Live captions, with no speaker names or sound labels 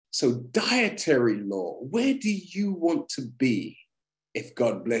So dietary law, where do you want to be if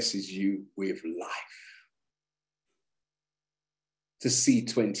God blesses you with life to see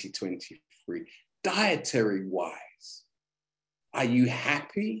 2023? Dietary wise, are you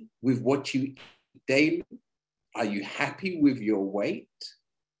happy with what you eat daily? Are you happy with your weight?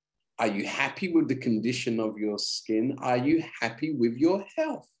 Are you happy with the condition of your skin? Are you happy with your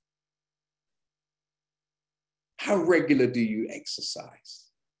health? How regular do you exercise?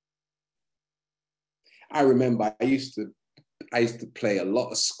 I remember I used to play a lot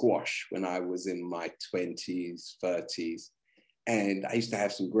of squash when I was in my 20s, 30s, and I used to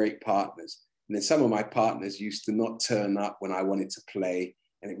have some great partners. And then some of my partners used to not turn up when I wanted to play,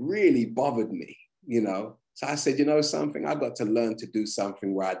 and it really bothered me, you know? So I said, you know something, I've got to learn to do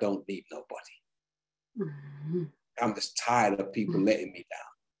something where I don't need nobody. I'm just tired of people letting me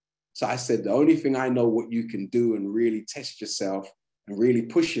down. So I said, the only thing I know what you can do and really test yourself and really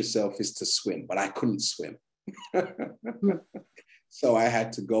push yourself is to swim, but I couldn't swim. So I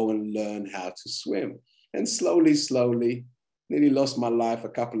had to go and learn how to swim. And slowly, nearly lost my life a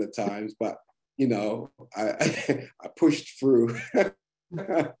couple of times, but you know, I pushed through.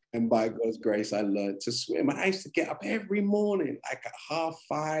 And by God's grace, I learned to swim. And I used to get up every morning, like at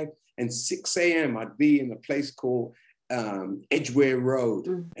 5:30 and 6 a.m. I'd be in a place called Edgware Road,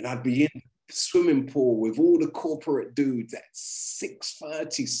 and I'd be in the swimming pool with all the corporate dudes at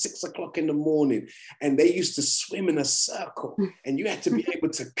 6:30, 6 o'clock in the morning. And they used to swim in a circle, and you had to be able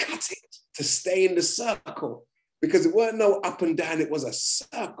to cut it to stay in the circle because it weren't no up and down, it was a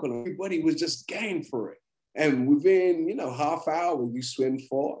circle. Everybody was just game for it. And within, you know, half hour, you swim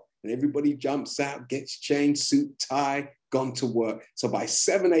for, and everybody jumps out, gets changed, suit, tie, gone to work. So by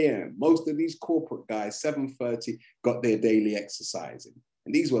 7 a.m., most of these corporate guys, 7:30, got their daily exercising.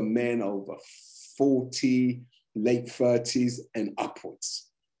 And these were men over 40, late 30s and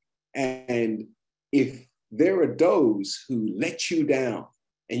upwards. And if there are those who let you down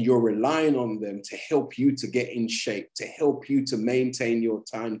and you're relying on them to help you to get in shape, to help you to maintain your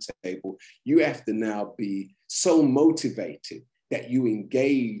timetable, you have to now be so motivated that you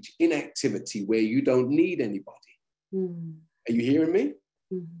engage in activity where you don't need anybody. Are you hearing me?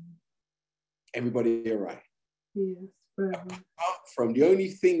 Everybody all right? Yes. Apart from, the only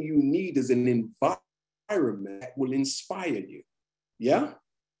thing you need is an environment that will inspire you. Yeah?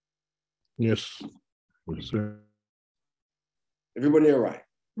 Yes. Yes, sir. Everybody all right?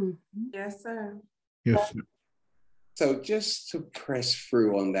 Yes, sir. Yes, sir. So just to press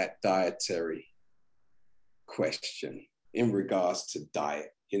through on that dietary question in regards to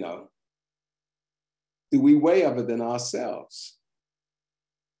diet, you know, do we weigh other than ourselves?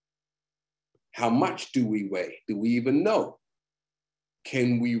 How much do we weigh? Do we even know?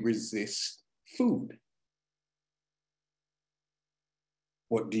 Can we resist food?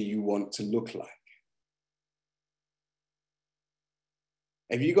 What do you want to look like?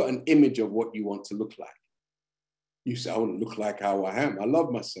 Have you got an image of what you want to look like? You say, I want to look like how I am. I love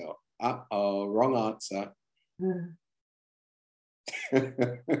myself. Uh-oh, wrong answer.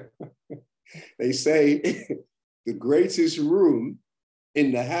 They say the greatest room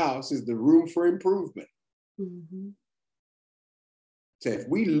in the house is the room for improvement. So if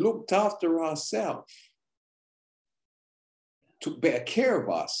we looked after ourselves, took better care of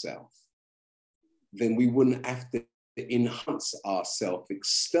ourselves, then we wouldn't have to enhance ourselves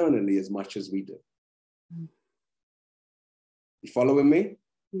externally as much as we do. You following me?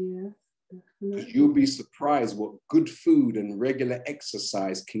 Yes, definitely. You'll be surprised what good food and regular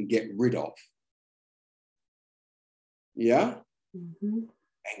exercise can get rid of. Yeah?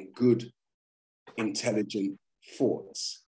 And good, intelligent thoughts.